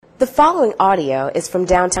The following audio is from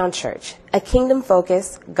Downtown Church, a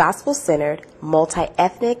kingdom-focused, gospel-centered,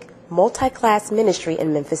 multi-ethnic, multi-class ministry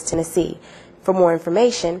in Memphis, Tennessee. For more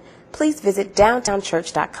information, please visit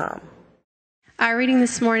downtownchurch.com. Our reading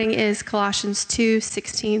this morning is Colossians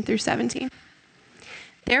 2:16 through 17.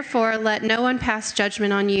 Therefore, let no one pass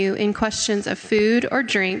judgment on you in questions of food or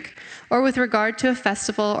drink, or with regard to a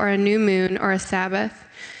festival or a new moon or a Sabbath.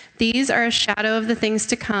 These are a shadow of the things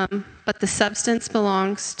to come, but the substance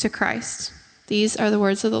belongs to Christ. These are the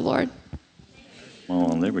words of the Lord. Well,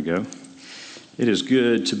 there we go. It is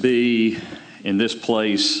good to be in this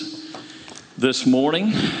place this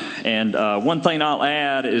morning. And one thing I'll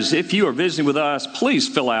add is if you are visiting with us, please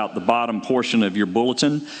fill out the bottom portion of your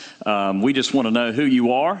bulletin. We just want to know who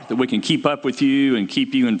you are, that we can keep up with you and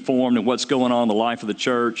keep you informed of what's going on in the life of the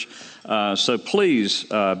church. So please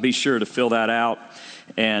be sure to fill that out.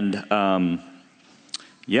 And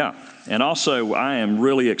and also I am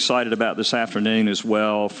really excited about this afternoon as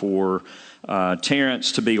well for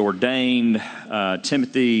Terrence to be ordained.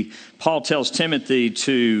 Paul tells Timothy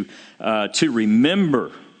to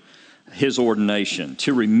remember his ordination,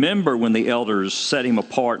 to remember when the elders set him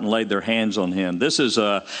apart and laid their hands on him. This is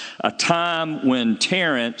a time when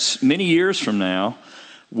Terrence, many years from now,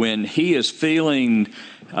 when he is feeling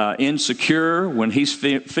insecure, when he's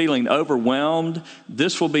feeling overwhelmed,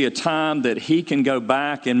 this will be a time that he can go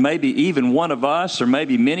back and maybe even one of us or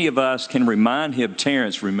maybe many of us can remind him,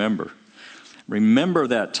 Terrence, remember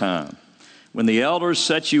that time when the elders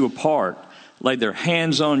set you apart, laid their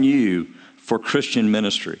hands on you for Christian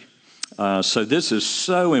ministry. So this is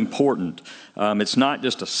so important. It's not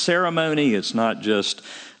just a ceremony. It's not just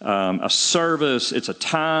a service. It's a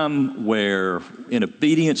time where, in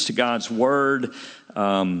obedience to God's word,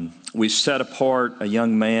 we set apart a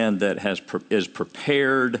young man that is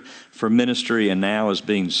prepared for ministry and now is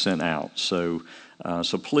being sent out. So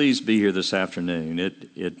please be here this afternoon.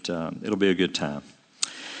 It'll be a good time.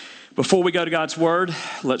 Before we go to God's word,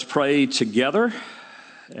 let's pray together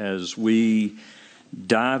as we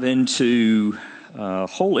dive into a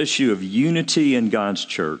whole issue of unity in God's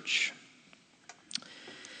church.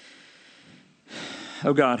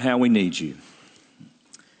 Oh God, how we need you.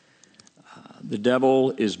 The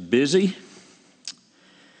devil is busy.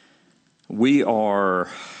 We are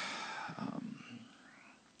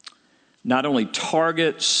not only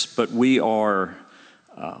targets, but we are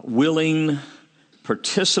willing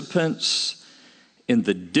participants in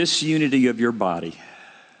the disunity of your body.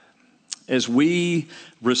 As we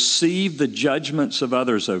receive the judgments of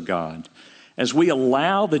others, O God, as we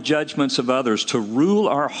allow the judgments of others to rule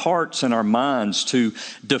our hearts and our minds, to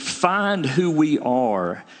define who we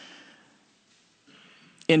are,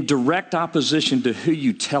 in direct opposition to who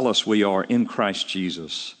you tell us we are in Christ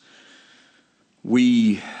Jesus,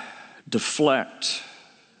 we deflect,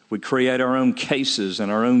 we create our own cases and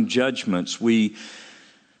our own judgments, we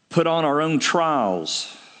put on our own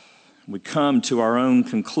trials, we come to our own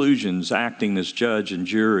conclusions, acting as judge and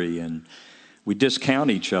jury, and we discount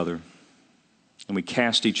each other, and we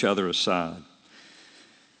cast each other aside.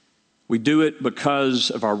 We do it because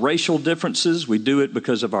of our racial differences. We do it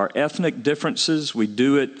because of our ethnic differences. We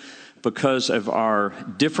do it because of our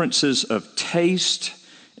differences of taste,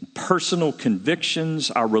 and personal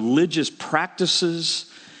convictions, our religious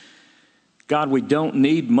practices. God, we don't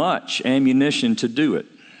need much ammunition to do it.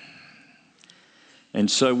 And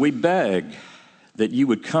so we beg that you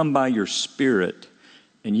would come by your Spirit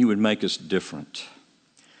and you would make us different.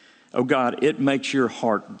 Oh God, it makes your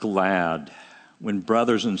heart glad when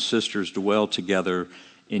brothers and sisters dwell together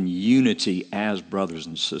in unity as brothers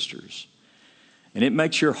and sisters. And it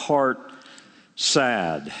makes your heart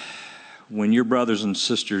sad when your brothers and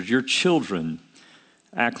sisters, your children,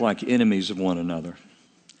 act like enemies of one another.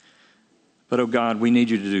 But oh God, we need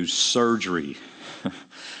you to do surgery.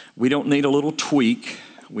 We don't need a little tweak.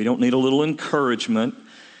 We don't need a little encouragement.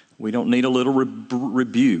 We don't need a little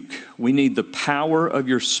rebuke. We need the power of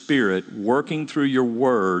your Spirit working through your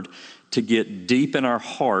word to get deep in our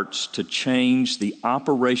hearts to change the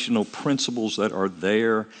operational principles that are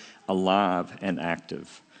there, alive and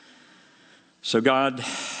active. So God,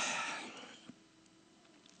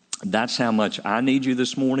 that's how much I need you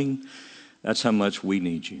this morning. That's how much we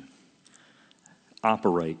need you.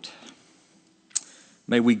 Operate.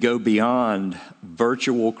 May we go beyond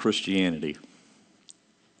virtual Christianity.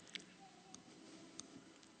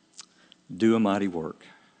 Do a mighty work.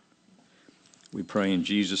 We pray in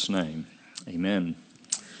Jesus' name. Amen.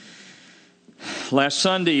 Last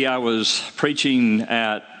Sunday, I was preaching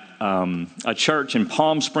at a church in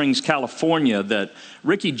Palm Springs, California that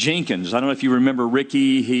Ricky Jenkins, I don't know if you remember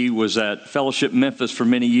Ricky, he was at Fellowship Memphis for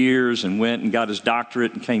many years and went and got his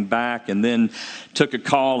doctorate and came back and then took a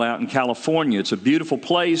call out in California. It's a beautiful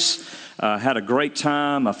place. Had a great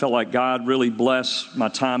time. I felt like God really blessed my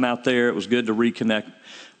time out there. It was good to reconnect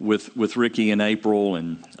with Ricky and April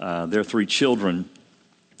and their 3 children.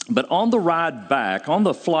 But on the ride back, on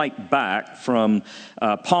the flight back from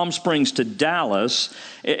Palm Springs to Dallas,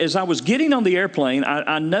 as I was getting on the airplane,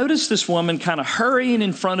 I noticed this woman kind of hurrying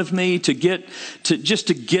in front of me to get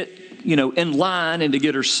in line and to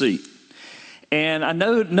get her seat. And I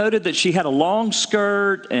noted that she had a long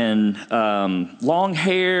skirt and long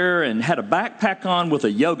hair and had a backpack on with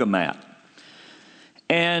a yoga mat.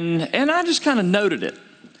 And I just kind of noted it.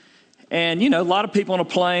 And, a lot of people on a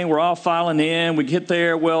plane, we're all filing in. We get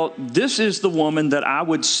there. Well, this is the woman that I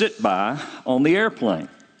would sit by on the airplane.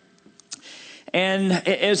 And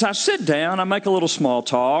as I sit down, I make a little small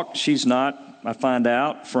talk. She's not, I find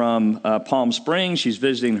out, from Palm Springs. She's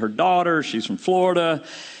visiting her daughter. She's from Florida.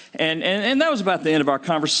 And that was about the end of our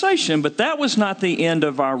conversation, but that was not the end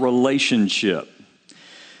of our relationship.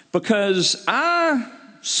 Because I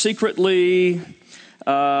secretly,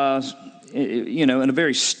 in a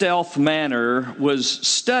very stealth manner, was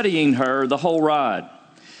studying her the whole ride.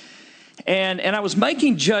 And I was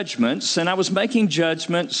making judgments,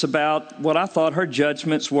 about what I thought her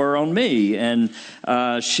judgments were on me. And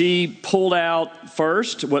she pulled out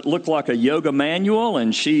first what looked like a yoga manual,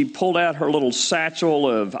 and she pulled out her little satchel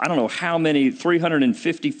of, I don't know how many,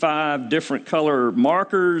 355 different color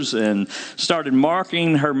markers, and started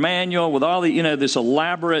marking her manual with all the, this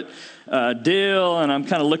elaborate deal. And I'm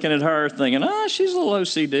kind of looking at her thinking, she's a little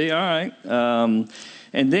OCD, all right.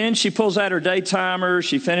 And then she pulls out her day timer.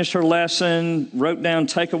 She finished her lesson, wrote down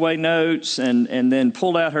takeaway notes, and then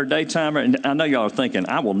pulled out her day timer. And I know y'all are thinking,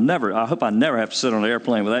 I hope I never have to sit on an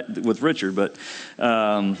airplane with Richard. But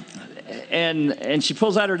and she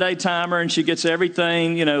pulls out her day timer, and she gets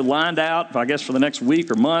everything, lined out, I guess, for the next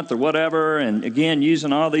week or month or whatever. And again,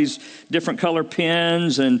 using all these different color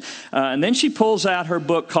pens. And then she pulls out her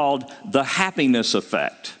book called The Happiness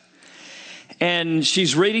Effect. And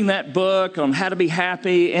she's reading that book on how to be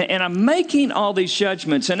happy, and I'm making all these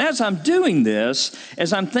judgments. And as I'm doing this,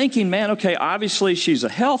 as I'm thinking, man, okay, obviously she's a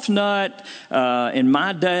health nut. In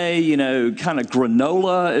my day, kind of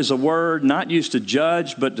granola is a word not used to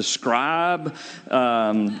judge, but describe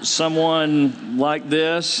someone like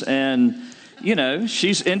this. And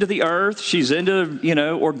she's into the earth. She's into,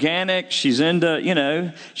 organic. She's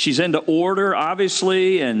into order,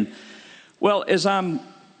 obviously. And, well, as I'm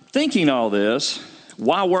thinking all this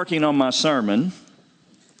while working on my sermon,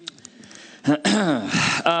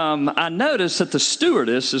 I noticed that the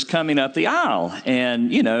stewardess is coming up the aisle.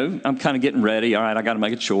 And, I'm kind of getting ready. All right, I got to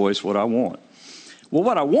make a choice. What do I want? Well,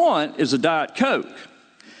 what I want is a Diet Coke.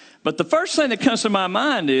 But the first thing that comes to my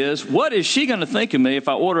mind is, what is she going to think of me if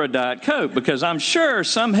I order a Diet Coke? Because I'm sure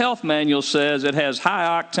some health manual says it has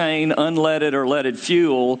high-octane, unleaded, or leaded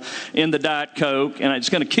fuel in the Diet Coke, and it's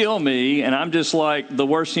going to kill me, and I'm just like the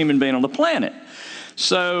worst human being on the planet.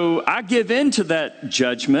 So I give in to that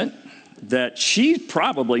judgment that she's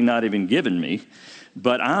probably not even given me,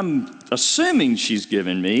 but I'm assuming she's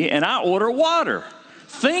given me, and I order water,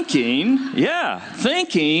 thinking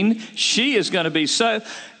she is going to be so...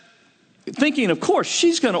 Thinking, of course,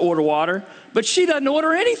 she's going to order water, but she doesn't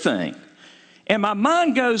order anything. And my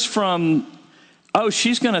mind goes from,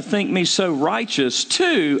 she's going to think me so righteous,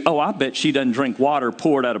 to, I bet she doesn't drink water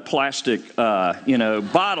poured out of plastic,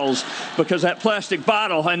 bottles, because that plastic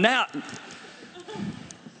bottle, and now,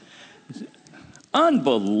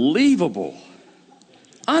 unbelievable.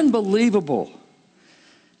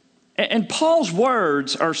 And Paul's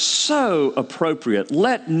words are so appropriate.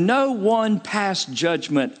 Let no one pass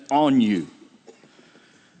judgment on you.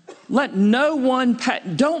 Let no one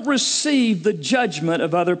don't receive the judgment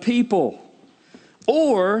of other people.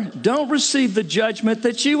 Or don't receive the judgment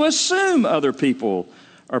that you assume other people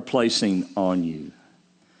are placing on you.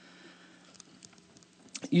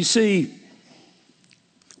 You see,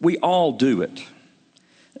 we all do it.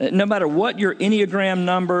 No matter what your Enneagram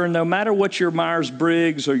number, no matter what your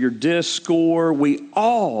Myers-Briggs or your DISC score, we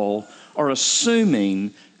all are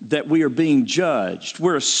assuming that we are being judged.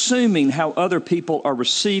 We're assuming how other people are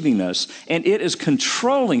receiving us, and it is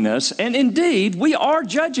controlling us, and indeed, we are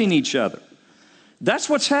judging each other. That's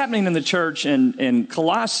what's happening in the church in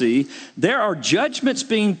Colossae. There are judgments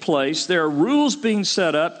being placed. There are rules being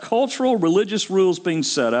set up, cultural, religious rules being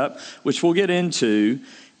set up, which we'll get into,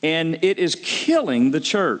 and it is killing the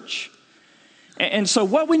church. And so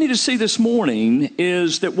what we need to see this morning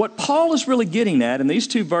is that what Paul is really getting at in these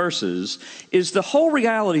two verses is the whole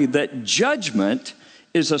reality that judgment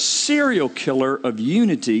is a serial killer of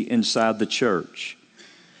unity inside the church.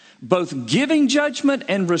 Both giving judgment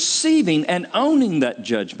and receiving and owning that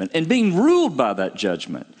judgment and being ruled by that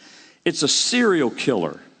judgment. It's a serial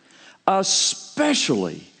killer,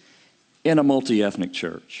 especially in a multi-ethnic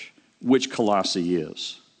church, which Colossae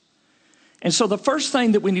is. And so the first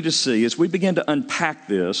thing that we need to see as we begin to unpack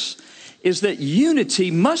this is that unity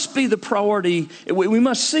must be the priority. We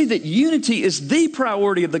must see that unity is the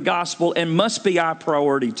priority of the gospel and must be our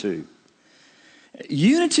priority too.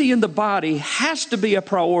 Unity in the body has to be a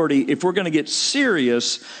priority if we're going to get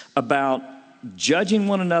serious about judging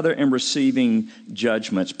one another and receiving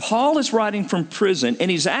judgments. Paul is writing from prison,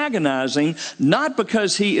 and he's agonizing not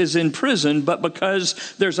because he is in prison, but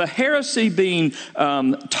because there's a heresy being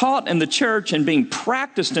taught in the church and being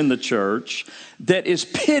practiced in the church that is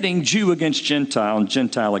pitting Jew against Gentile and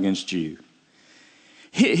Gentile against Jew.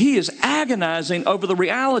 He is agonizing over the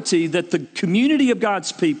reality that the community of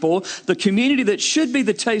God's people, the community that should be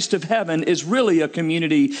the taste of heaven, is really a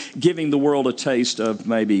community giving the world a taste of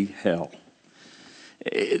maybe hell.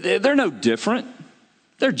 They're no different.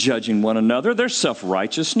 They're judging one another. There's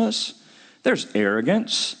self-righteousness. There's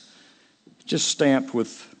arrogance, just stamped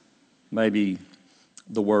with maybe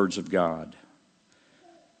the words of God.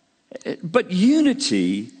 But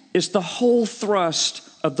unity is the whole thrust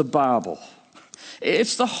of the Bible.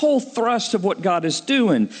 It's the whole thrust of what God is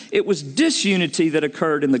doing. It was disunity that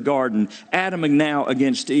occurred in the garden. Adam now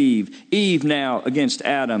against Eve. Eve now against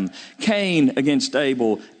Adam. Cain against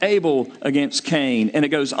Abel. Abel against Cain. And it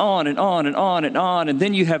goes on and on and on and on. And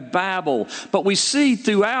then you have Babel. But we see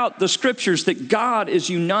throughout the scriptures that God is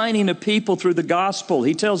uniting a people through the gospel.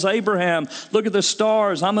 He tells Abraham, look at the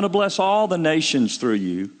stars. I'm going to bless all the nations through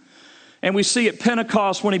you. And we see at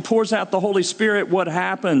Pentecost when he pours out the Holy Spirit, what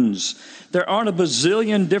happens? There aren't a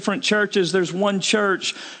bazillion different churches. There's one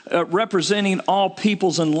church representing all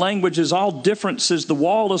peoples and languages, all differences. The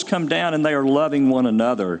wall has come down and they are loving one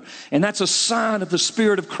another. And that's a sign of the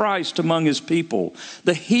Spirit of Christ among his people.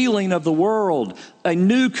 The healing of the world, a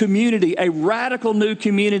new community, a radical new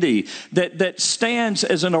community that stands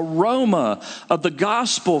as an aroma of the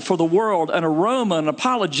gospel for the world, an aroma, an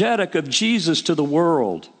apologetic of Jesus to the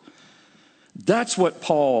world. That's what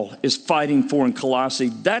Paul is fighting for in Colossae.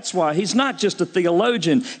 That's why he's not just a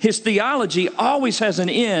theologian. His theology always has an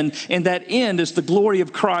end, and that end is the glory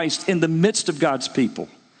of Christ in the midst of God's people.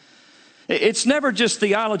 It's never just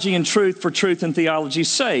theology and truth for truth and theology's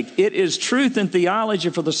sake. It is truth and theology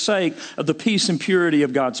for the sake of the peace and purity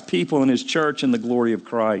of God's people and his church and the glory of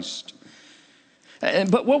Christ.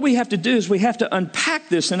 But what we have to do is we have to unpack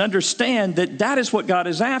this and understand that that is what God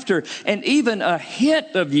is after. And even a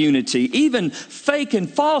hint of unity, even fake and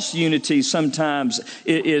false unity sometimes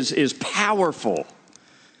is powerful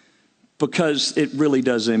because it really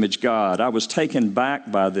does image God. I was taken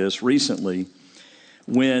back by this recently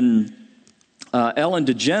when Ellen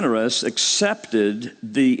DeGeneres accepted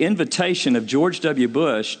the invitation of George W.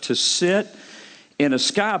 Bush to sit in a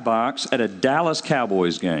skybox at a Dallas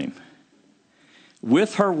Cowboys game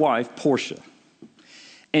with her wife, Portia.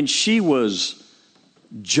 And she was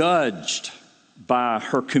judged by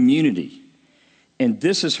her community. And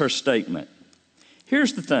this is her statement.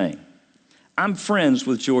 Here's the thing. I'm friends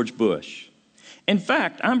with George Bush. In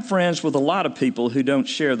fact, I'm friends with a lot of people who don't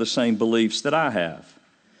share the same beliefs that I have.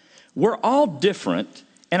 We're all different,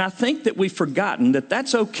 and I think that we've forgotten that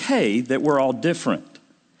that's okay that we're all different.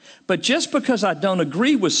 But just because I don't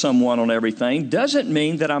agree with someone on everything doesn't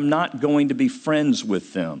mean that I'm not going to be friends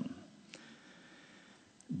with them.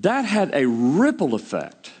 That had a ripple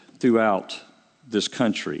effect throughout this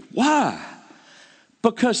country. Why?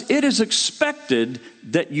 Because it is expected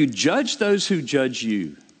that you judge those who judge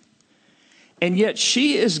you. And yet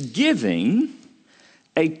she is giving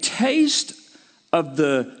a taste of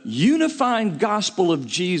the unifying gospel of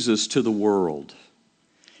Jesus to the world.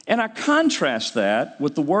 And I contrast that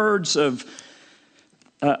with the words of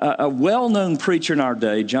a well-known preacher in our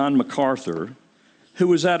day, John MacArthur, who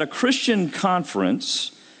was at a Christian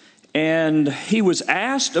conference, and he was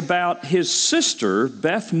asked about his sister,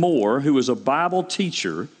 Beth Moore, who was a Bible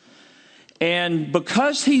teacher. And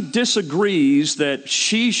because he disagrees that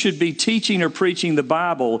she should be teaching or preaching the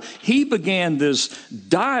Bible, he began this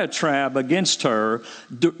diatribe against her,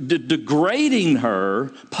 degrading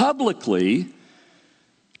her publicly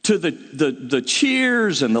to the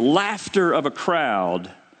cheers and the laughter of a crowd.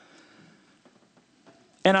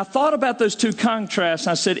 And I thought about those two contrasts.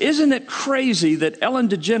 I said, isn't it crazy that Ellen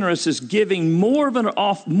DeGeneres is giving more of an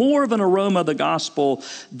aroma of the gospel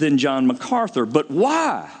than John MacArthur? But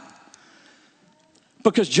why?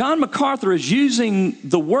 Because John MacArthur is using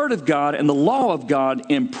the Word of God and the law of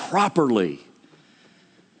God improperly.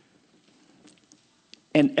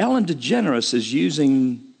 And Ellen DeGeneres is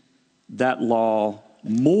using that law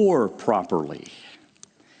more properly.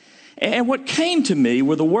 And what came to me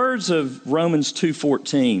were the words of Romans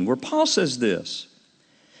 2:14, where Paul says this,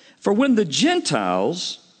 "For when the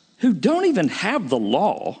Gentiles, who don't even have the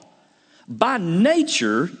law, by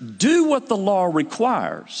nature do what the law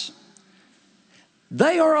requires,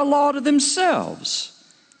 they are a law to themselves,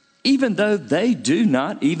 even though they do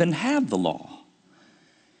not even have the law."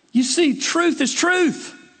 You see, truth is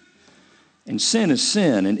truth, and sin is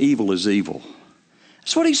sin, and evil is evil.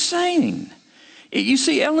 That's what he's saying. You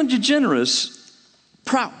see, Ellen DeGeneres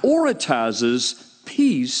prioritizes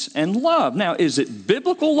peace and love. Now, is it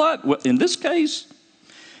biblical love? Well, in this case,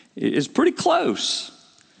 it's pretty close.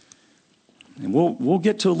 And we'll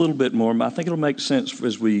get to a little bit more, but I think it'll make sense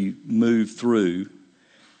as we move through.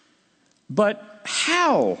 But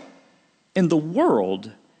how in the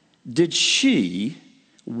world did she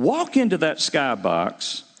walk into that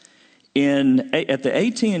skybox at the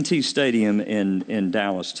AT&T Stadium in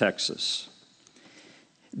Dallas, Texas?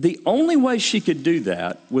 The only way she could do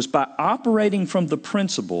that was by operating from the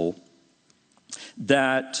principle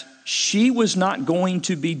that she was not going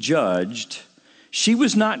to be judged. She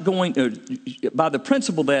was not going, by the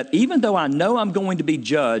principle that even though I know I'm going to be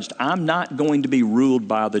judged, I'm not going to be ruled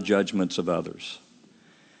by the judgments of others.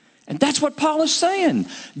 And that's what Paul is saying.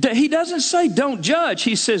 He doesn't say don't judge.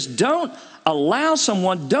 He says don't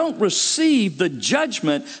receive the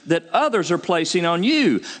judgment that others are placing on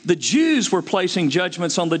you. The Jews were placing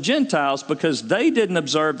judgments on the Gentiles because they didn't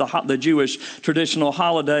observe the Jewish traditional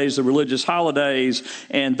holidays, the religious holidays,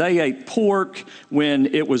 and they ate pork when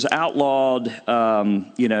it was outlawed,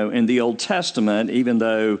 in the Old Testament, even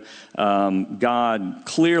though God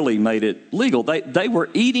clearly made it legal. They were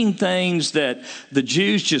eating things that the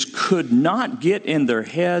Jews just could not get in their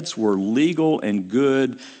heads were legal and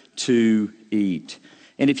good to eat.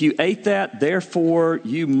 And if you ate that, therefore,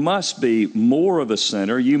 you must be more of a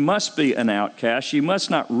sinner. You must be an outcast. You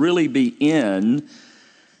must not really be in.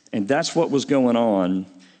 And that's what was going on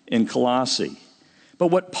in Colossae. But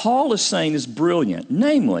what Paul is saying is brilliant.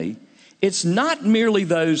 Namely, it's not merely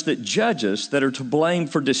those that judge us that are to blame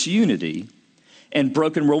for disunity and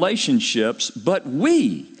broken relationships, but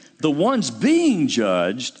we, the ones being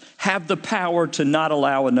judged, have the power to not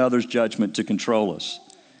allow another's judgment to control us.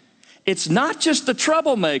 It's not just the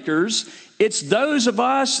troublemakers, it's those of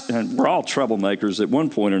us, and we're all troublemakers at one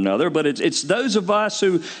point or another, but it's those of us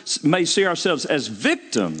who may see ourselves as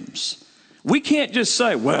victims. We can't just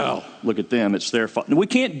say, well, look at them, it's their fault. We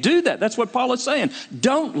can't do that. That's what Paul is saying.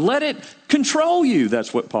 Don't let it control you.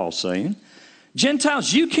 That's what Paul's saying.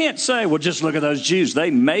 Gentiles, you can't say, well, just look at those Jews. They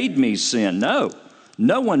made me sin. No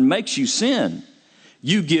one makes you sin.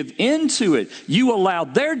 You give in to it. You allow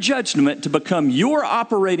their judgment to become your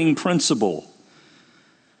operating principle.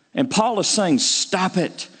 And Paul is saying, stop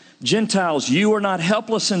it. Gentiles, you are not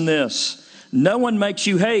helpless in this. No one makes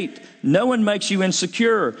you hate. No one makes you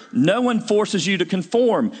insecure. No one forces you to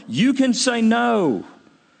conform. You can say no.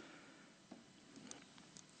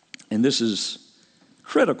 And this is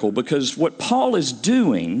critical because what Paul is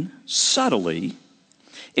doing subtly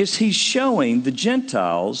is he's showing the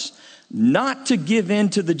Gentiles not to give in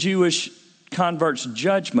to the Jewish converts'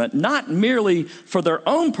 judgment, not merely for their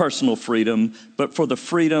own personal freedom, but for the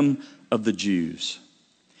freedom of the Jews.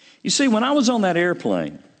 You see, when I was on that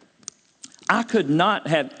airplane, I could not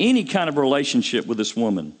have any kind of relationship with this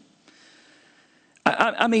woman.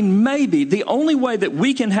 I mean, maybe the only way that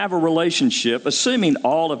we can have a relationship, assuming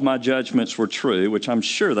all of my judgments were true, which I'm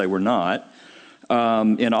sure they were not,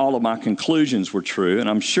 and all of my conclusions were true, and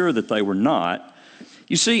I'm sure that they were not.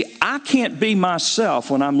 You see, I can't be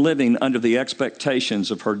myself when I'm living under the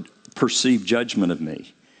expectations of her perceived judgment of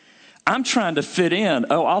me. I'm trying to fit in.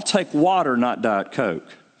 Oh, I'll take water, not Diet Coke.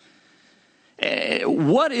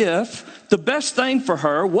 What if the best thing for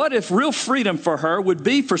her, what if real freedom for her would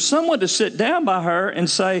be for someone to sit down by her and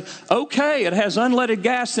say, okay, it has unleaded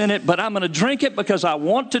gas in it, but I'm going to drink it because I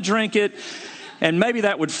want to drink it. And maybe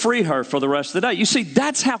that would free her for the rest of the day. You see,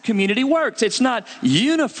 that's how community works. It's not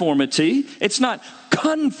uniformity. It's not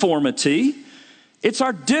conformity. It's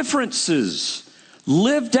our differences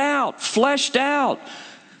lived out, fleshed out,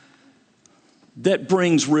 that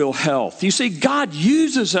brings real health. You see, God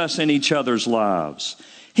uses us in each other's lives.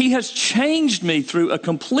 He has changed me through a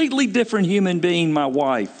completely different human being, my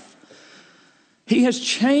wife. He has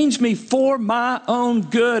changed me for my own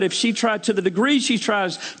good. If she tried, to the degree she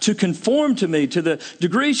tries to conform to me, to the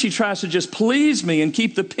degree she tries to just please me and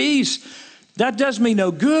keep the peace, that does me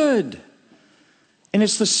no good. And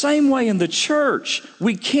it's the same way in the church.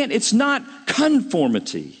 It's not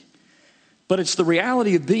conformity, but it's the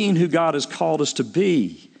reality of being who God has called us to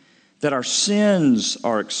be. That our sins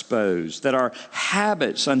are exposed, that our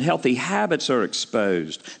habits, unhealthy habits are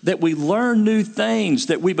exposed, that we learn new things,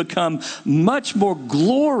 that we become much more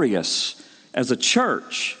glorious as a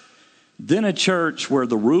church than a church where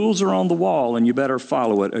the rules are on the wall and you better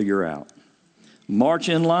follow it or you're out. March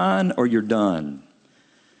in line or you're done.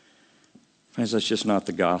 Friends, that's just not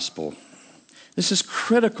the gospel. This is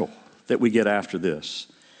critical that we get after this.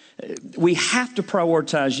 We have to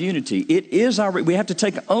prioritize unity. We have to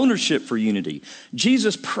take ownership for unity.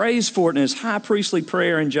 Jesus prays for it in his high priestly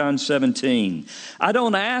prayer in John 17. I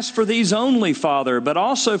don't ask for these only, Father, but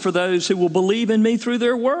also for those who will believe in me through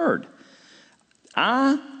their word.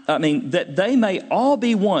 That they may all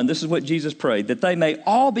be one. This is what Jesus prayed, that they may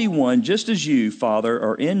all be one, just as you, Father,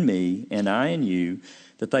 are in me and I in you,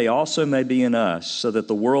 that they also may be in us, so that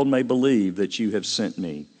the world may believe that you have sent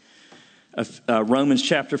me. Romans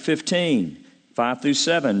chapter 15, 5 through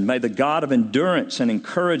 7. May the God of endurance and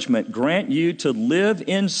encouragement grant you to live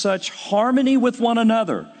in such harmony with one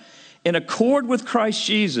another, in accord with Christ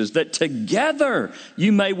Jesus, that together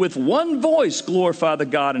you may with one voice glorify the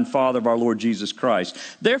God and Father of our Lord Jesus Christ.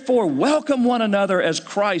 Therefore, welcome one another as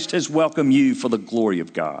Christ has welcomed you for the glory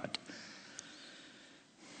of God.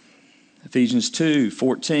 Ephesians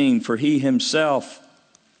 2:14, for he himself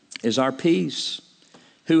is our peace,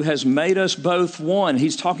 who has made us both one.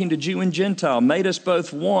 He's talking to Jew and Gentile, made us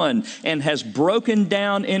both one, and has broken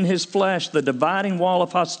down in his flesh the dividing wall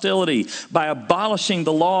of hostility by abolishing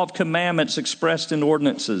the law of commandments expressed in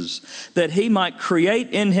ordinances, that he might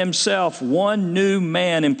create in himself one new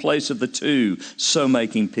man in place of the two, so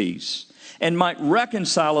making peace, and might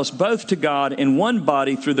reconcile us both to God in one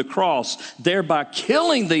body through the cross, thereby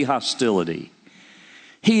killing the hostility.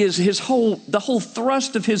 The whole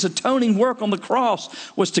thrust of his atoning work on the cross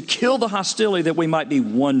was to kill the hostility that we might be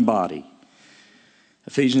one body.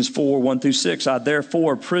 Ephesians 4:1 through 6, I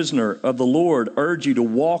therefore, prisoner of the Lord, urge you to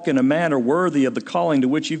walk in a manner worthy of the calling to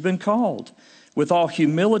which you've been called, with all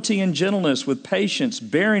humility and gentleness, with patience,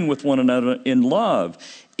 bearing with one another in love,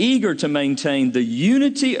 eager to maintain the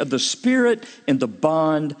unity of the Spirit in the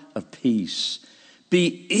bond of peace.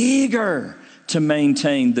 Be eager to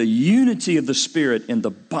maintain the unity of the Spirit in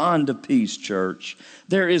the bond of peace, church.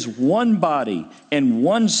 There is one body and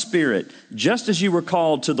one Spirit, just as you were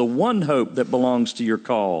called to the one hope that belongs to your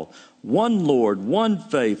call. One Lord, one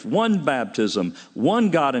faith, one baptism, one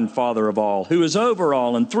God and Father of all, who is over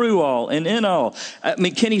all and through all and in all.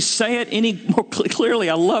 Can he say it any more clearly?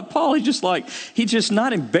 I love Paul. He's just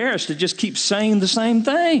not embarrassed to just keep saying the same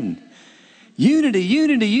thing. Unity,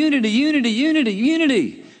 unity, unity, unity, unity,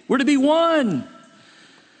 unity. We're to be one.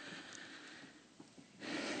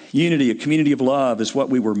 Unity, a community of love, is what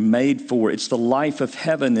we were made for. It's the life of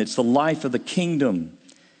heaven. It's the life of the kingdom.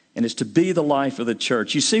 And it's to be the life of the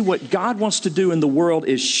church. You see, what God wants to do in the world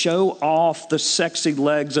is show off the sexy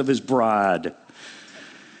legs of his bride.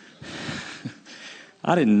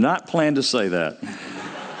 I did not plan to say that.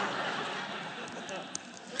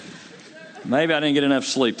 Maybe I didn't get enough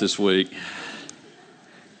sleep this week.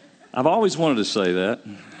 I've always wanted to say that.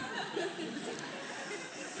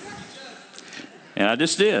 And I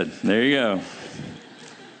just did. There you go.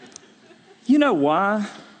 You know why?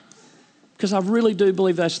 Because I really do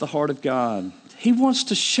believe that's the heart of God. He wants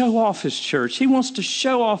to show off his church. He wants to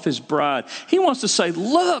show off his bride. He wants to say,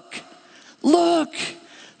 look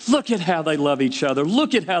at how they love each other.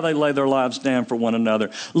 Look at how they lay their lives down for one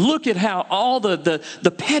another. Look at how all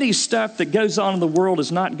the petty stuff that goes on in the world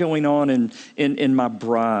is not going on in my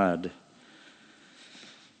bride.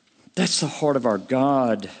 That's the heart of our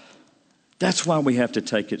God. That's why we have to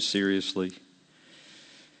take it seriously.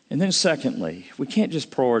 And then secondly, we can't just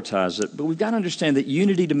prioritize it, but we've got to understand that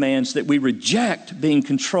unity demands that we reject being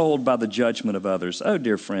controlled by the judgment of others. Oh,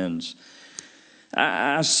 dear friends,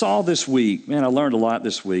 I saw this week, I learned a lot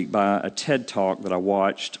this week by a TED Talk that I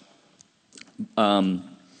watched by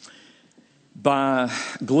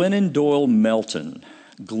Glennon Doyle Melton.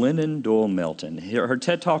 Glennon Doyle Melton. Her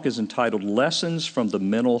TED Talk is entitled Lessons from the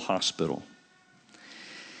Mental Hospital.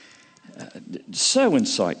 So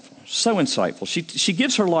insightful. She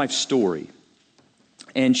gives her life story,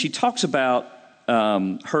 and she talks about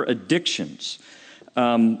her addictions.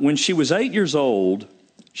 When she was 8 years old,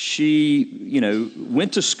 she,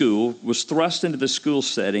 went to school, was thrust into the school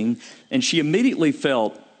setting, and she immediately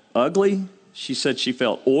felt ugly. She said she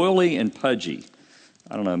felt oily and pudgy.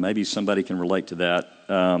 I don't know, maybe somebody can relate to that.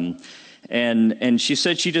 And she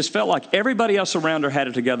said she just felt like everybody else around her had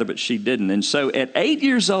it together, but she didn't. And so at 8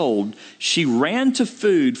 years old, she ran to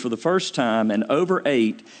food for the first time and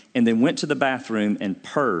overate, and then went to the bathroom and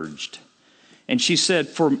purged. And she said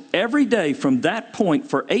for every day from that point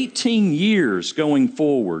for 18 years going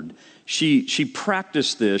forward, she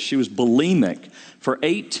practiced this. She was bulimic for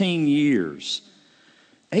 18 years.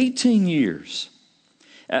 18 years.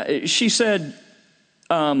 She said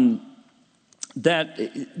that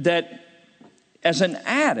as an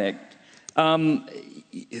addict,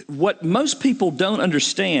 what most people don't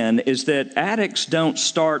understand is that addicts don't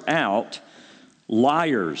start out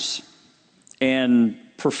liars and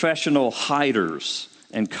professional hiders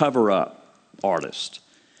and cover-up artists.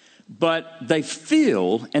 But they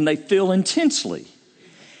feel, and they feel intensely.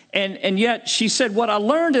 And yet, she said, what I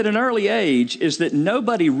learned at an early age is that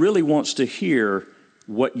nobody really wants to hear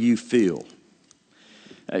what you feel.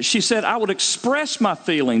 She said, I would express my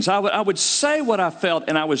feelings. I would say what I felt,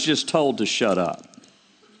 and I was just told to shut up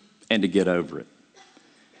and to get over it.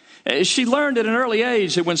 She learned at an early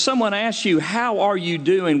age that when someone asks you, how are you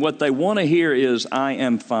doing? What they want to hear is, I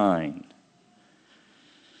am fine.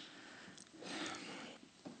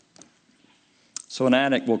 So an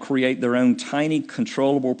addict will create their own tiny,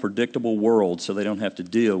 controllable, predictable world so they don't have to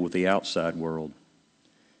deal with the outside world.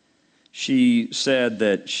 She said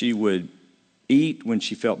that she would eat when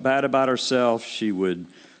she felt bad about herself. She would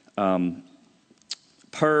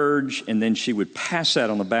purge, and then she would pass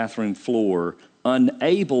out on the bathroom floor,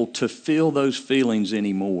 unable to feel those feelings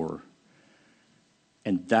anymore.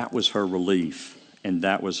 And that was her relief, and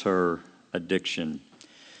that was her addiction.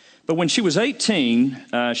 But when she was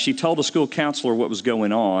 18, she told a school counselor what was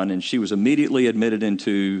going on, and she was immediately admitted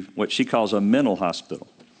into what she calls a mental hospital.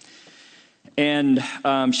 And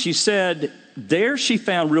she said there she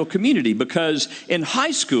found real community, because in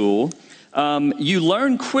high school, you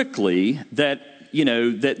learn quickly that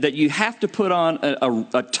that you have to put on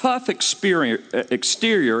a tough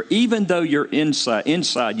exterior, even though you're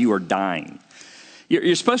inside you are dying.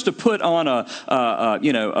 You're supposed to put on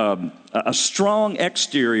a strong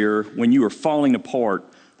exterior when you are falling apart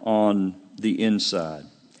on the inside.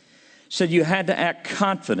 Said you had to act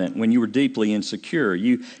confident when you were deeply insecure.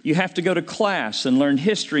 You have to go to class and learn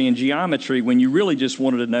history and geometry when you really just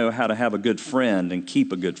wanted to know how to have a good friend and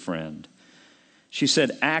keep a good friend. She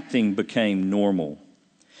said acting became normal.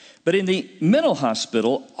 But in the mental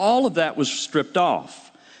hospital, all of that was stripped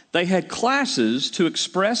off. They had classes to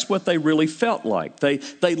express what they really felt like.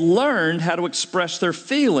 They learned how to express their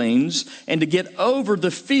feelings and to get over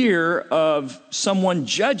the fear of someone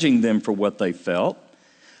judging them for what they felt.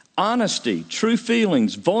 Honesty, true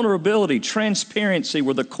feelings, vulnerability, transparency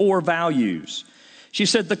were the core values. She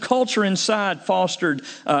said the culture inside fostered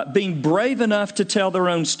being brave enough to tell their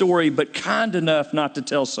own story, but kind enough not to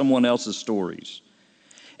tell someone else's stories.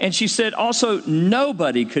 And she said also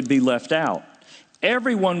nobody could be left out.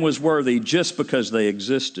 Everyone was worthy just because they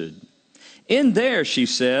existed. In there, she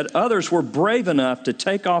said, others were brave enough to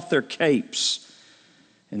take off their capes.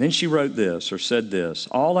 And then she wrote this, or said this,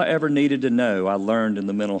 all I ever needed to know I learned in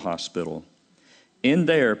the mental hospital. In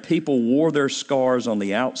there, people wore their scars on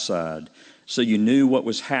the outside, so you knew what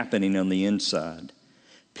was happening on the inside.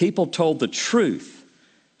 People told the truth,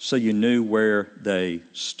 so you knew where they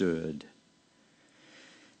stood.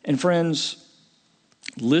 And friends,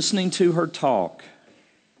 listening to her talk,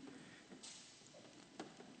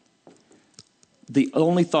 the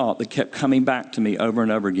only thought that kept coming back to me over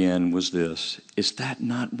and over again was this: is that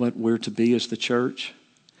not what we're to be as the church?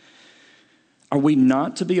 Are we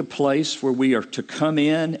not to be a place where we are to come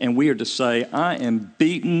in and we are to say, I am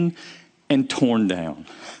beaten and torn down.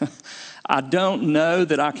 I don't know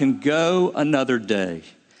that I can go another day.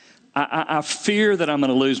 I fear that I'm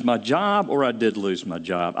going to lose my job, or I did lose my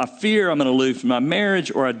job. I fear I'm going to lose my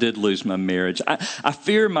marriage, or I did lose my marriage. I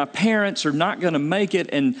fear my parents are not going to make it.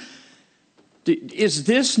 And is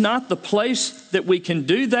this not the place that we can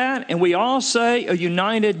do that? And we all say,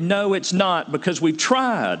 united, no, it's not, because we've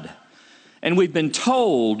tried and we've been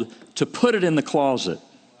told to put it in the closet.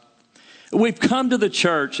 We've come to the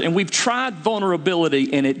church and we've tried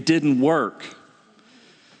vulnerability and it didn't work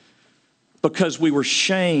because we were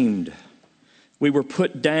shamed. We were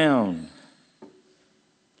put down. You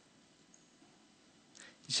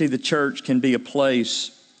see, the church can be a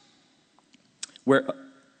place where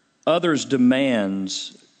other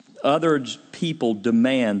people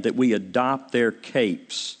demand that we adopt their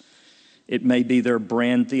capes. It may be their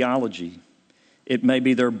brand theology. It may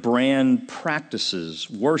be their brand practices,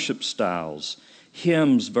 worship styles,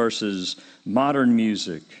 hymns versus modern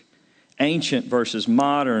music, ancient versus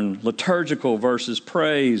modern, liturgical versus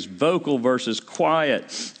praise, vocal versus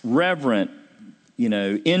quiet, reverent,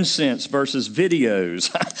 incense versus videos,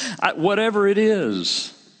 whatever it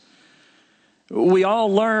is. We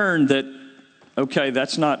all learn that, okay,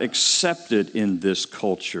 that's not accepted in this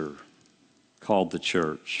culture called the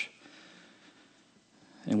church.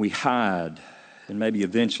 And we hide, and maybe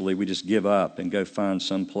eventually we just give up and go find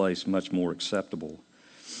some place much more acceptable.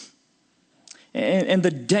 And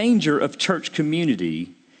the danger of church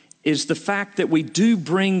community is the fact that we do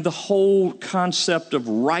bring the whole concept of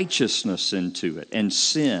righteousness into it and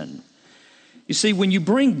sin. You see, when you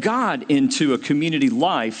bring God into a community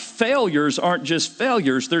life, failures aren't just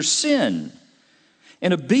failures, they're sin.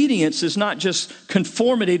 And obedience is not just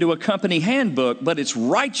conformity to a company handbook, but it's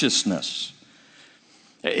righteousness.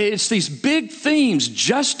 It's these big themes: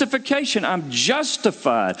 justification, I'm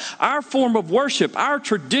justified. Our form of worship, our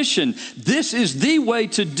tradition, this is the way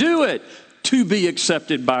to do it to be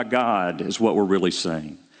accepted by God, is what we're really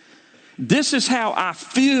saying. This is how I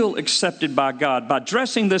feel accepted by God, by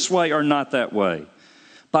dressing this way or not that way,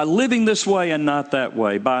 by living this way and not that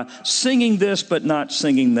way, by singing this but not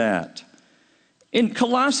singing that. In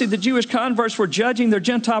Colossae, the Jewish converts were judging their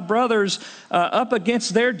Gentile brothers up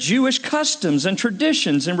against their Jewish customs and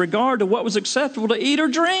traditions in regard to what was acceptable to eat or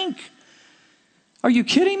drink. Are you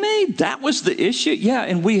kidding me? That was the issue? Yeah,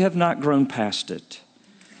 and we have not grown past it.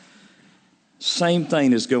 Same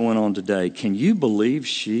thing is going on today. Can you believe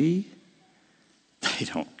they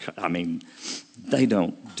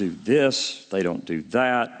don't do this, they don't do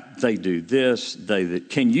that, they do this,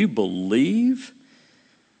 can you believe?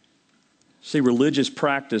 See, religious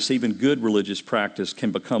practice, even good religious practice,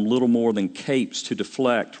 can become little more than capes to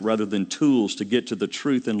deflect rather than tools to get to the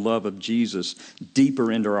truth and love of Jesus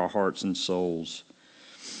deeper into our hearts and souls.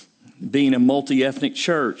 Being a multi-ethnic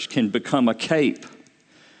church can become a cape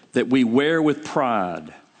that we wear with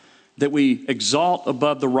pride, that we exalt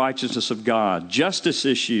above the righteousness of God. Justice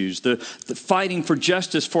issues, the fighting for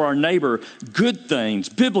justice for our neighbor, good things,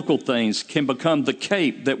 biblical things can become the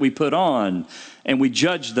cape that we put on, and we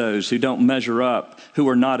judge those who don't measure up, who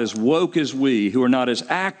are not as woke as we, who are not as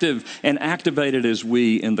active and activated as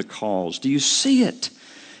we in the cause. Do you see it?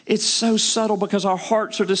 It's so subtle because our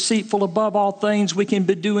hearts are deceitful above all things. We can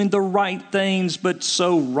be doing the right things, but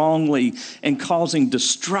so wrongly and causing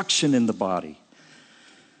destruction in the body.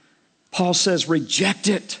 Paul says, reject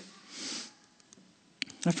it.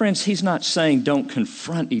 Now, friends, he's not saying don't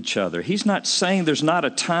confront each other. He's not saying there's not a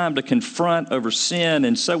time to confront over sin,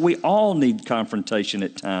 and so we all need confrontation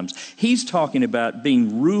at times. He's talking about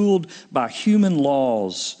being ruled by human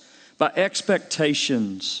laws, by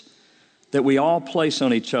expectations that we all place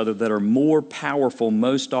on each other that are more powerful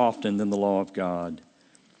most often than the law of God.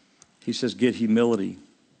 He says, get humility.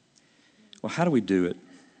 Well, how do we do it?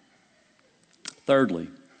 Thirdly,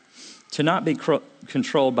 to not be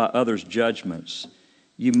controlled by others' judgments,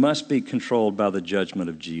 you must be controlled by the judgment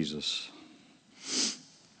of Jesus.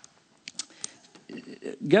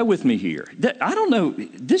 Go with me here. I don't know,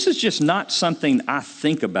 this is just not something I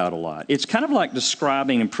think about a lot. It's kind of like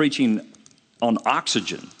describing and preaching on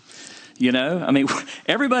oxygen.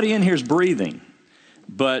 Everybody in here is breathing,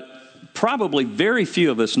 but probably very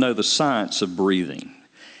few of us know the science of breathing.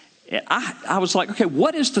 I was like, okay,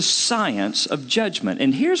 what is the science of judgment?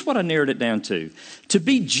 And here's what I narrowed it down to. To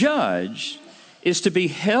be judged is to be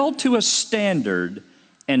held to a standard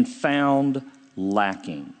and found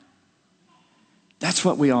lacking. That's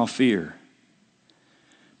what we all fear.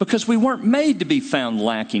 Because we weren't made to be found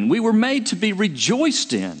lacking. We were made to be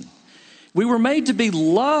rejoiced in. We were made to be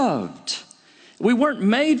loved. We weren't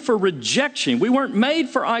made for rejection. We weren't made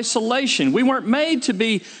for isolation. We were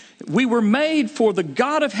made for the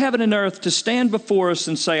God of heaven and earth to stand before us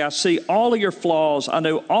and say, I see all of your flaws. I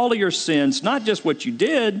know all of your sins, not just what you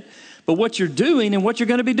did, but what you're doing and what you're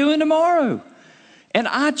going to be doing tomorrow. And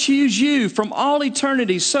I choose you from all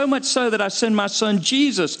eternity, so much so that I send my son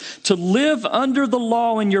Jesus to live under the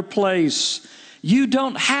law in your place. You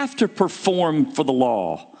don't have to perform for the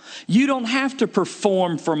law. You don't have to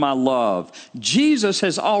perform for my love. Jesus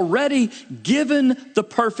has already given the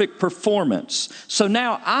perfect performance. So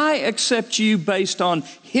now I accept you based on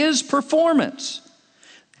his performance.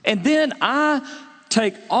 And then I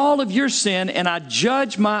take all of your sin and I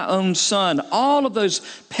judge my own son. All of those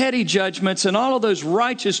petty judgments and all of those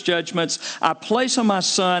righteous judgments I place on my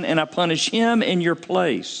son, and I punish him in your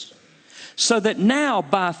place. So that now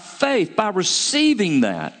by faith, by receiving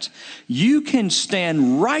that, you can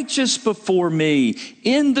stand righteous before me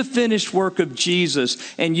in the finished work of Jesus,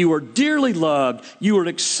 and you are dearly loved, you are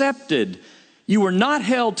accepted, You were not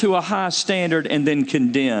held to a high standard and then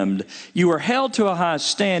condemned. You were held to a high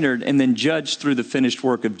standard and then judged through the finished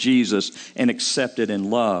work of Jesus and accepted and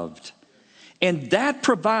loved. And that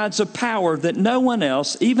provides a power that no one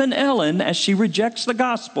else, even Ellen, as she rejects the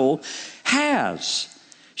gospel, has.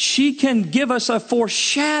 She can give us a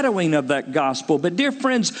foreshadowing of that gospel. But dear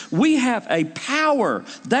friends, we have a power.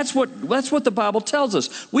 That's what the Bible tells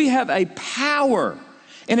us. We have a power.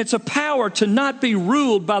 And it's a power to not be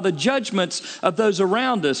ruled by the judgments of those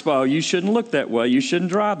around us. Well, you shouldn't look that way. You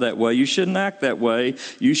shouldn't drive that way. You shouldn't act that way.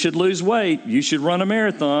 You should lose weight. You should run a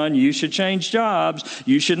marathon. You should change jobs.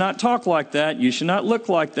 You should not talk like that. You should not look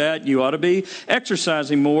like that. You ought to be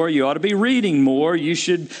exercising more. You ought to be reading more. You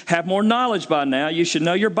should have more knowledge by now. You should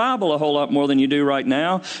know your Bible a whole lot more than you do right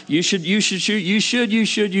now. You should.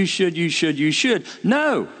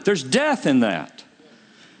 No, there's death in that.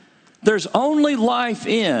 There's only life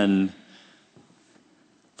in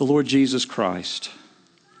the Lord Jesus Christ,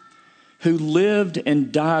 who lived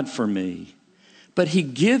and died for me. But he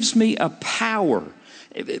gives me a power.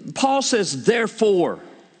 Paul says, therefore,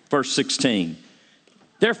 verse 16.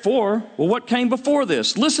 Therefore, well, what came before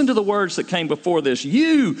this? Listen to the words that came before this.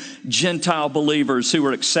 You Gentile believers who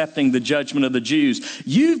are accepting the judgment of the Jews,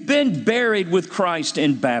 you've been buried with Christ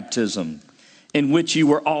in baptism, in which you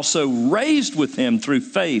were also raised with him through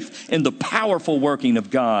faith in the powerful working of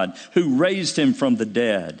God, who raised him from the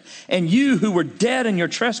dead. And you who were dead in your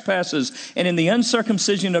trespasses and in the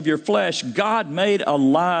uncircumcision of your flesh, God made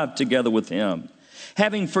alive together with him,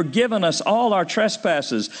 having forgiven us all our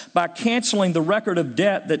trespasses by canceling the record of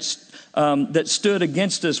debt that stood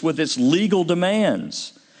against us with its legal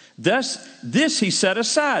demands. Thus, this he set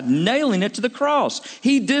aside, nailing it to the cross.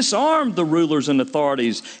 He disarmed the rulers and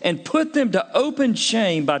authorities and put them to open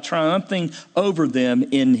shame by triumphing over them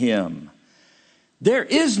in him. There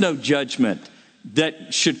is no judgment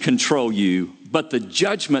that should control you, but the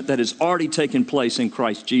judgment that has already taken place in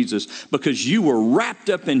Christ Jesus, because you were wrapped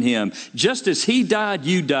up in him. Just as he died,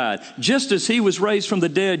 you died. Just as he was raised from the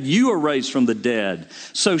dead, you are raised from the dead.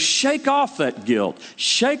 So shake off that guilt,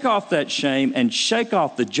 shake off that shame, and shake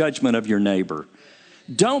off the judgment of your neighbor.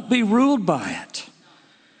 Don't be ruled by it.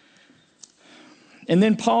 And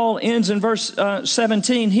then Paul ends in verse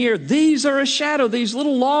 17 here. These are a shadow, these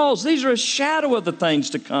little laws, these are a shadow of the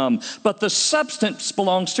things to come, but the substance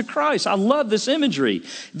belongs to Christ. I love this imagery.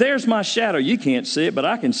 There's my shadow. You can't see it, but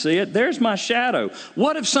I can see it. There's my shadow.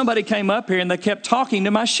 What if somebody came up here and they kept talking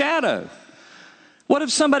to my shadow? What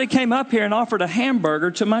if somebody came up here and offered a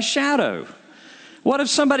hamburger to my shadow? What if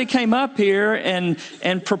somebody came up here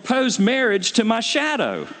and proposed marriage to my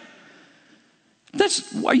shadow?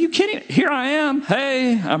 Are you kidding? Here I am.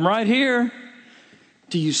 Hey, I'm right here.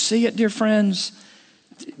 Do you see it, dear friends?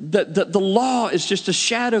 The law is just a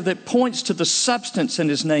shadow that points to the substance, and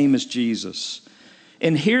his name is Jesus.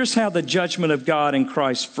 And here's how the judgment of God in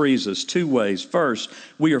Christ frees us. Two ways. First,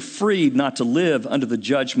 we are freed not to live under the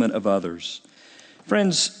judgment of others.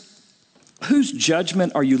 Friends, whose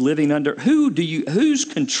judgment are you living under? Whose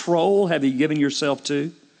control have you given yourself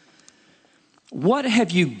to? What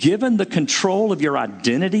have you given the control of your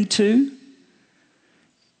identity to?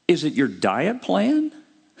 Is it your diet plan?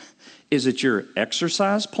 Is it your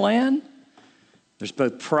exercise plan? There's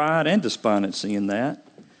both pride and despondency in that.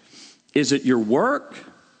 Is it your work?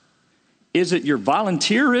 Is it your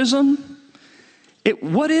volunteerism?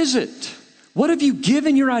 What is it? What have you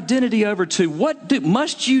given your identity over to? What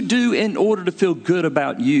must you do in order to feel good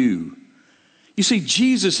about you? You see,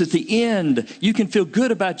 Jesus at the end, you can feel good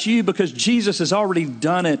about you because Jesus has already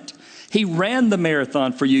done it. He ran the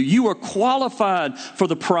marathon for you. You are qualified for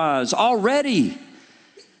the prize already.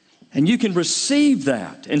 And you can receive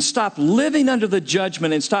that and stop living under the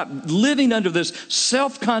judgment and stop living under this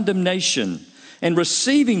self-condemnation and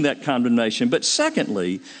receiving that condemnation. But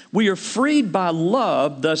secondly, we are freed by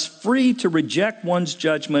love, thus free to reject one's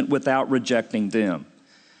judgment without rejecting them.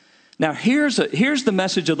 Now, here's the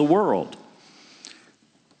message of the world.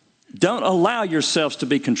 Don't allow yourselves to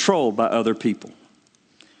be controlled by other people.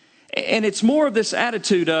 And it's more of this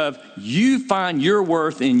attitude of you find your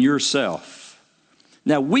worth in yourself.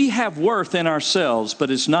 Now, we have worth in ourselves, but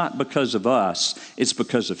it's not because of us. It's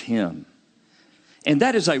because of him. And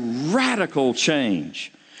that is a radical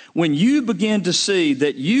change. When you begin to see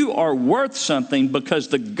that you are worth something because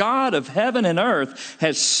the God of heaven and earth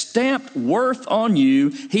has stamped worth on you,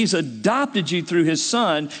 he's adopted you through his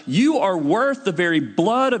son, you are worth the very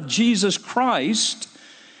blood of Jesus Christ.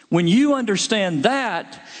 When you understand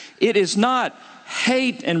that, it is not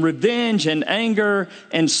hate and revenge and anger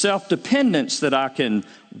and self-dependence that I can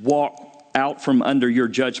walk out from under your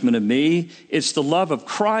judgment of me. It's the love of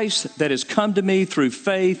Christ that has come to me through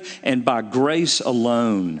faith and by grace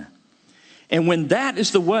alone. And when that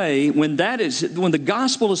is the way, when the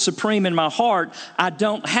gospel is supreme in my heart, I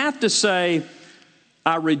don't have to say,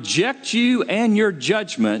 I reject you and your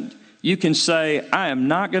judgment. You can say, I am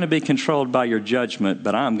not going to be controlled by your judgment,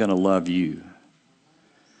 but I'm going to love you.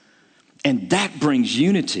 And that brings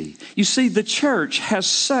unity. You see, the church has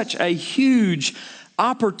such a huge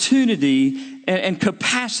opportunity and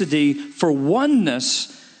capacity for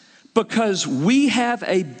oneness because we have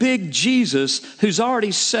a big Jesus who's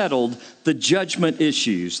already settled the judgment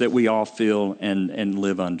issues that we all feel and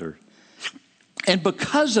live under. And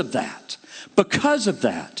because of that,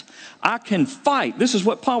 I can fight. This is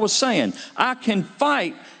what Paul was saying. I can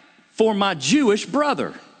fight for my Jewish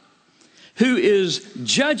brother who is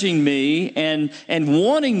judging me and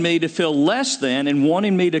wanting me to feel less than and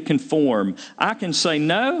wanting me to conform. I can say,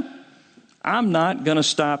 no, I'm not going to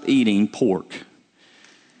stop eating pork.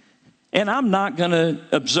 And I'm not going to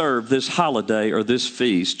observe this holiday or this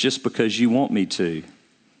feast just because you want me to.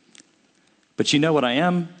 But you know what I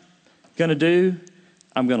am going to do?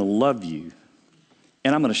 I'm going to love you.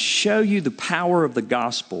 And I'm going to show you the power of the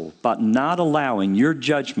gospel by not allowing your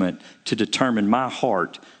judgment to determine my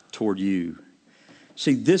heart toward you.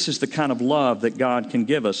 See, this is the kind of love that God can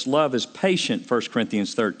give us. Love is patient, 1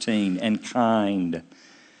 Corinthians 13, and kind.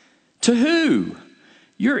 To who?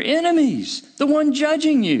 Your enemies, the one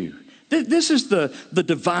judging you. This is the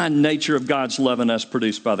divine nature of God's love in us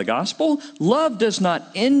produced by the gospel. Love does not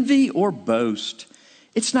envy or boast.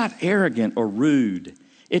 It's not arrogant or rude.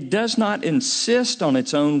 It does not insist on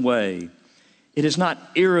its own way. It is not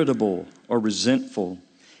irritable or resentful.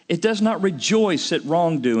 It does not rejoice at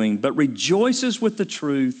wrongdoing, but rejoices with the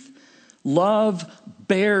truth. Love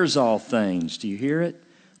bears all things. Do you hear it?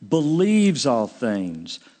 Believes all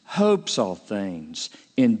things, hopes all things,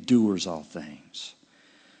 endures all things.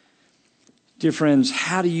 Dear friends,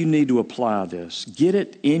 how do you need to apply this? Get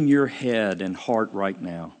it in your head and heart right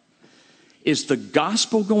now. Is the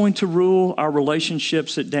gospel going to rule our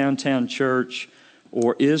relationships at Downtown Church,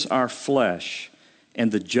 or is our flesh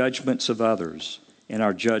and the judgments of others and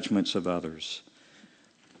our judgments of others?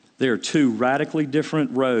 There are two radically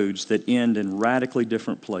different roads that end in radically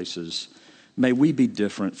different places. May we be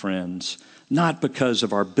different, friends, not because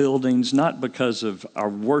of our buildings, not because of our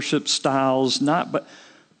worship styles,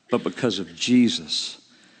 but because of Jesus.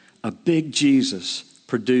 A big Jesus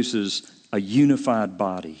produces a unified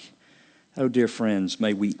body. Oh, dear friends,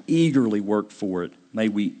 may we eagerly work for it. May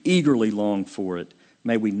we eagerly long for it.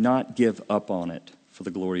 May we not give up on it for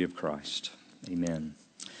the glory of Christ. Amen.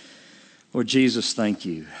 Lord Jesus, thank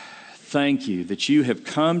you. Thank you that you have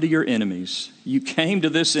come to your enemies. You came to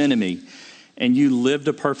this enemy and you lived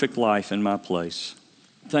a perfect life in my place.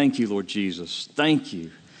 Thank you, Lord Jesus. Thank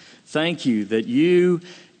you. Thank you that you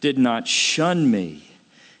did not shun me.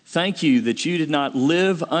 Thank you that you did not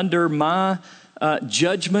live under my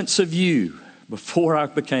judgments of you before I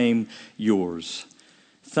became yours.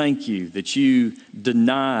 Thank you that you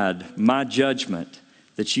denied my judgment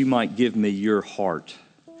that you might give me your heart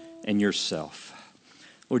and yourself.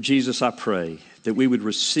 Lord Jesus, I pray that we would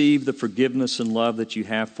receive the forgiveness and love that you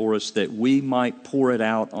have for us, that we might pour it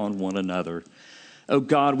out on one another. Oh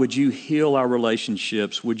God, would you heal our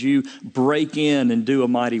relationships? Would you break in and do a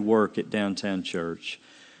mighty work at Downtown Church?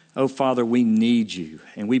 Oh, Father, we need you,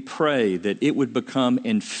 and we pray that it would become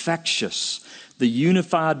infectious. The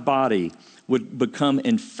unified body would become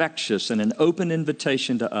infectious and an open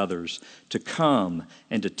invitation to others to come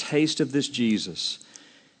and to taste of this Jesus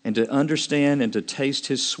and to understand and to taste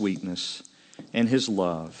his sweetness and his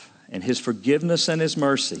love and his forgiveness and his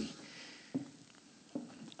mercy.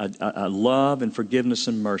 A love and forgiveness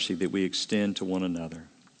and mercy that we extend to one another.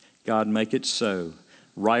 God, make it so.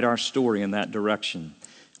 Write our story in that direction.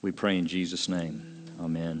 We pray in Jesus' name.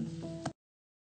 Amen.